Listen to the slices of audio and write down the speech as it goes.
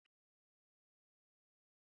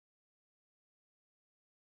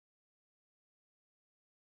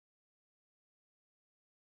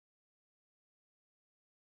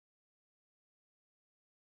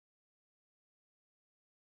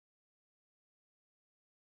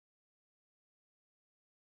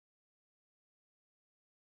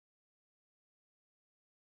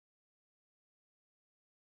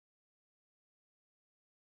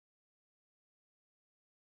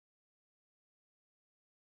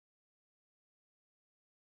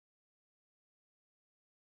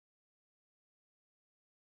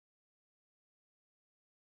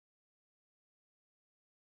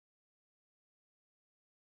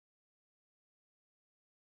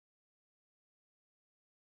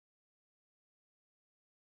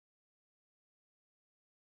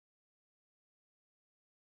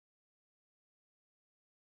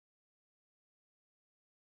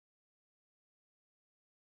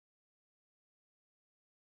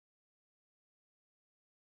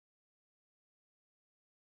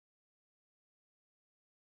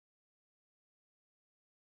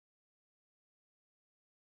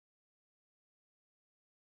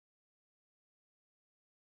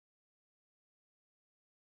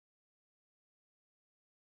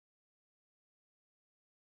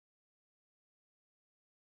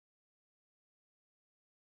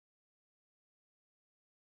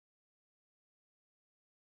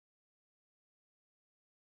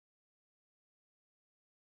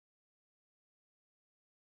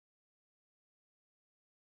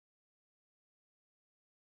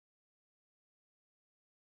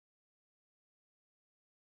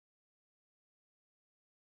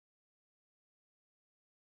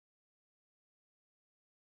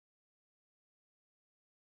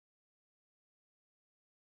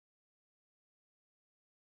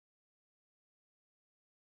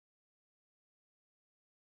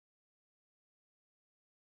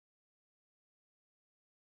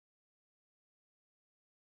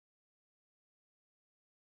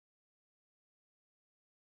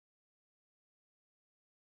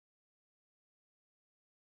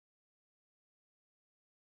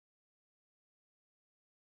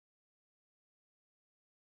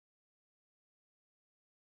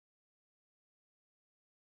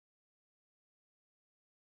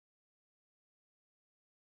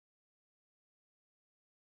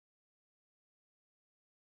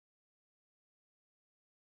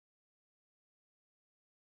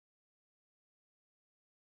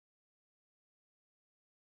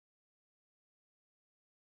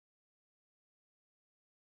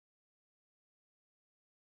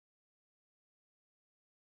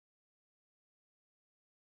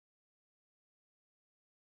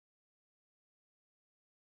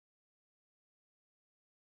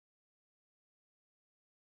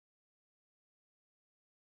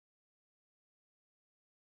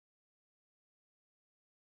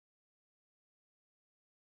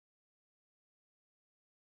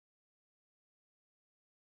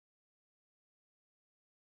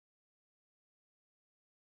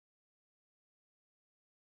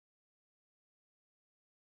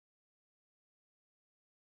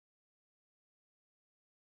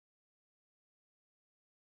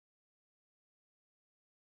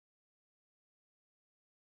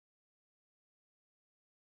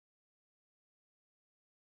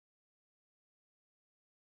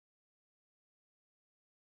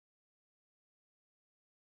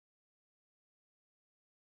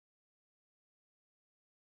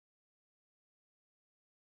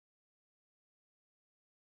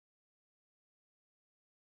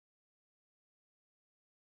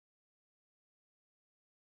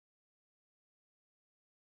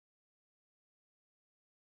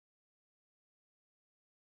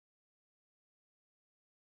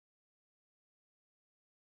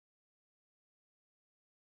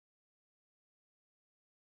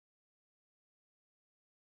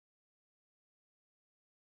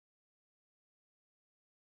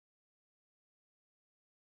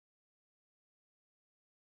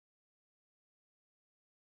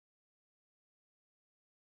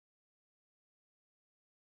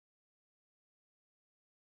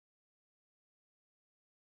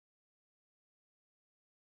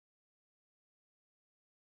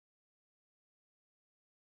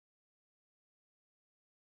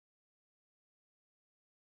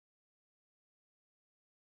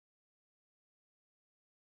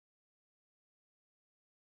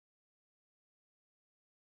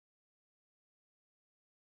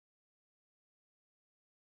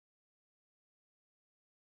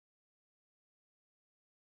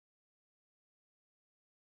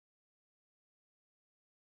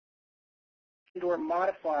or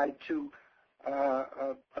modified to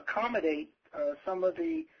accommodate some of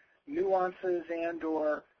the nuances and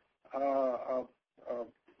or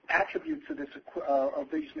attributes of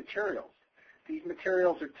these materials. These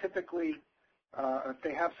materials are typically, if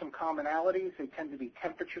they have some commonalities, they tend to be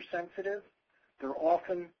temperature sensitive. They're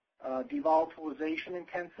often devolatilization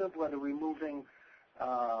intensive, whether removing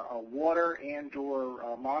water and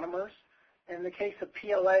or monomers. In the case of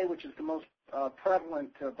PLA, which is the most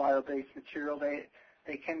prevalent bio-based material,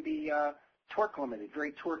 they can be torque limited,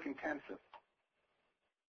 very torque intensive.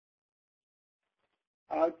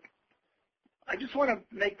 I just want to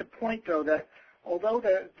make the point, though, that although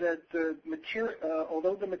the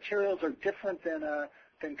materials are different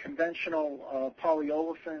than conventional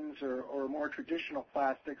polyolefins or more traditional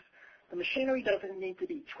plastics, the machinery doesn't need to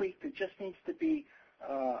be tweaked. It just needs to be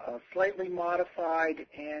slightly modified,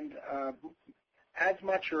 and as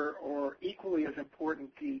much or equally as important,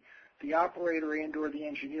 the operator and or the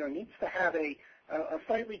engineer needs to have a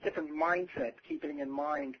slightly different mindset, keeping in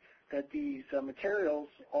mind that these materials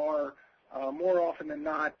are more often than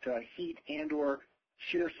not heat and or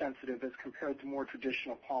shear sensitive as compared to more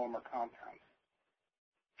traditional polymer compounds.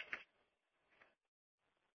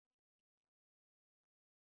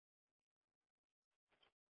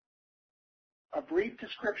 A brief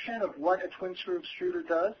description of what a twin screw extruder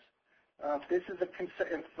does. This is the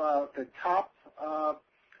top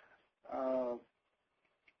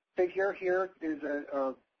figure here is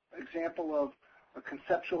an example of a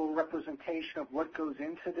conceptual representation of what goes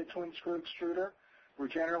into the twin screw extruder. We're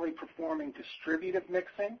generally performing distributive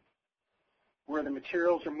mixing, where the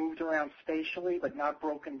materials are moved around spatially but not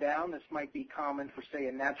broken down. This might be common for, say,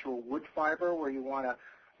 a natural wood fiber, where you want to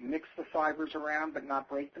mix the fibers around but not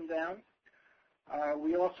break them down.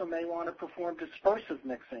 We also may want to perform dispersive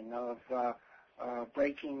mixing of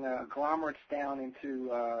breaking agglomerates down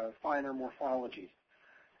into finer morphologies.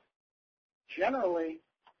 Generally,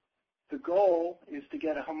 the goal is to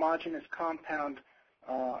get a homogeneous compound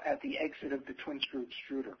at the exit of the twin screw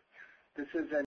extruder. This is an